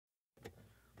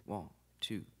1,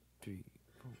 2, 3,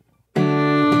 4.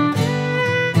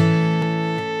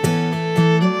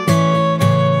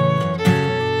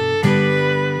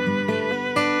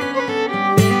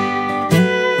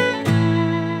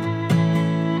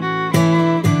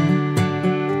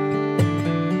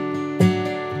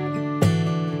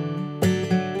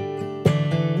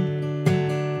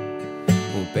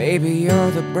 Well, baby,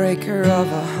 you're the breaker of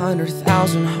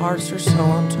 100,000 hearts, or so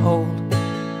I'm told.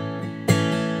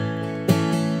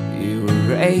 You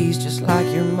were raised just like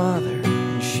your mother,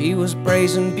 and she was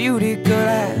brazen beauty, good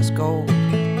as gold.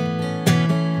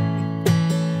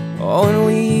 Oh, and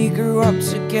we grew up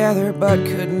together, but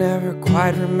could never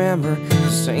quite remember the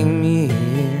same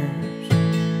years.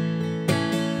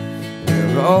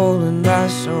 They're rolling by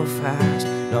so fast,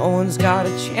 no one's got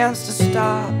a chance to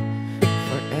stop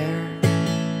for air.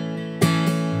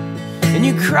 And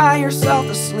you cry yourself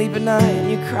to sleep at night, and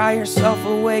you cry yourself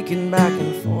awake and back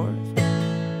and forth.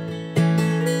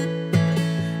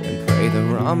 The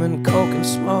rum and coke and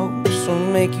smoke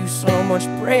will make you so much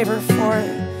braver for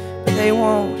it, but they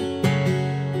won't.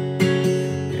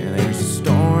 Yeah, there's a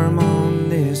storm on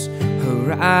this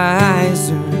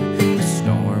horizon, a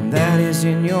storm that is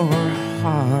in your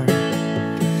heart.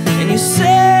 And you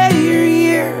say your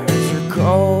years are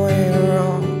going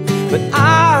wrong, but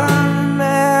I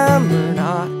remember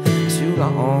not too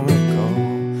long ago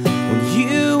when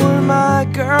you were my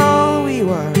girl, we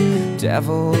were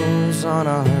devils on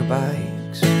our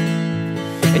bikes,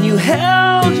 and you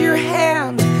held your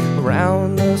hand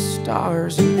around the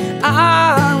stars, and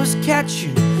I was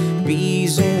catching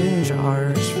bees in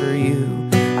jars for you.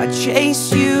 I'd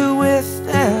chase you with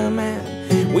them,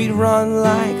 and we'd run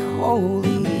like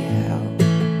holy hell.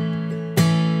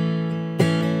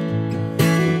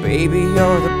 Baby,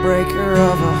 you're the breaker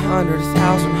of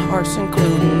 100,000 hearts,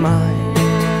 including mine.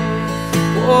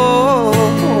 Whoa,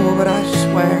 but I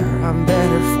swear I'm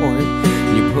better for it.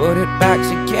 You put it back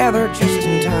together just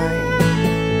in time.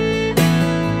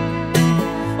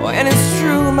 Oh, and it's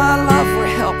true, my love, we're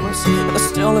helpless, but the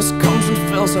stillness comes and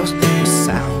fills us with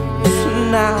sounds.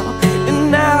 And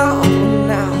now,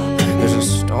 there's a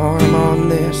storm on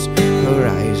this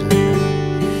horizon,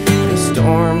 a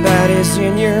storm that is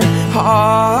in your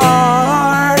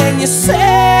heart. And you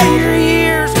say your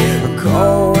years are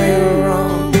going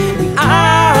wrong, and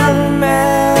I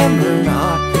remember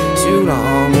not too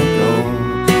long ago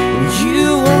when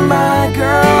you were my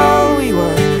girl, we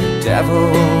were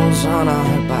devils on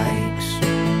our bikes,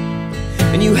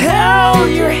 and you held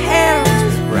your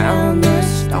hands around the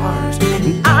stars,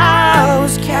 and I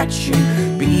was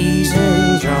catching bees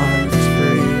in jars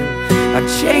for you. I'd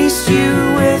chase you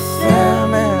with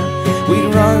them, and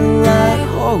we'd run like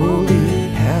holy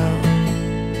hell.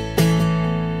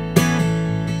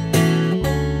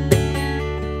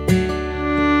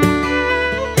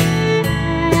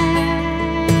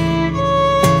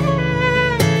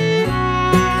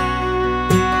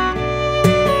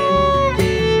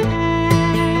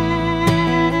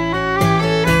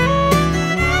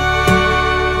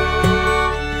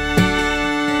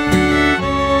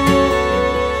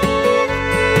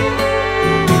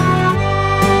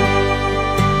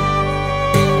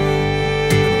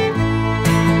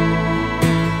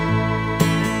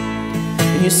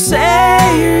 You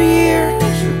say your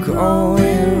years are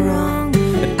going wrong,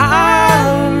 but I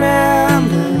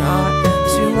remember not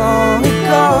too long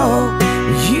ago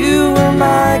you were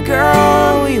my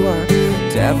girl, we were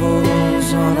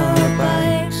devils on our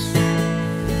bikes,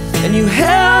 and you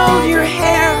held your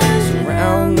hands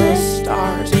around the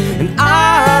stars, and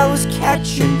I was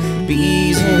catching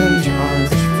bees in jars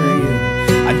for you.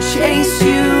 I'd chase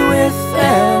you with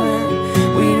them,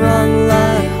 and we'd run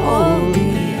like holy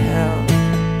hell.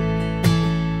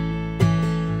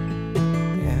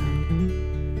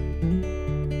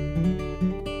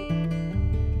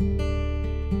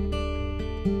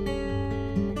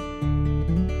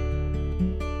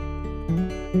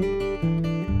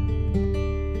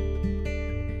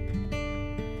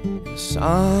 The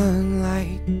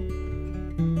sunlight,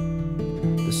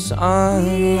 the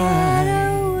sunlight,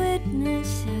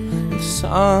 the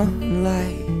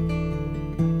sunlight,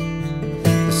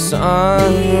 the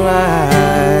sunlight.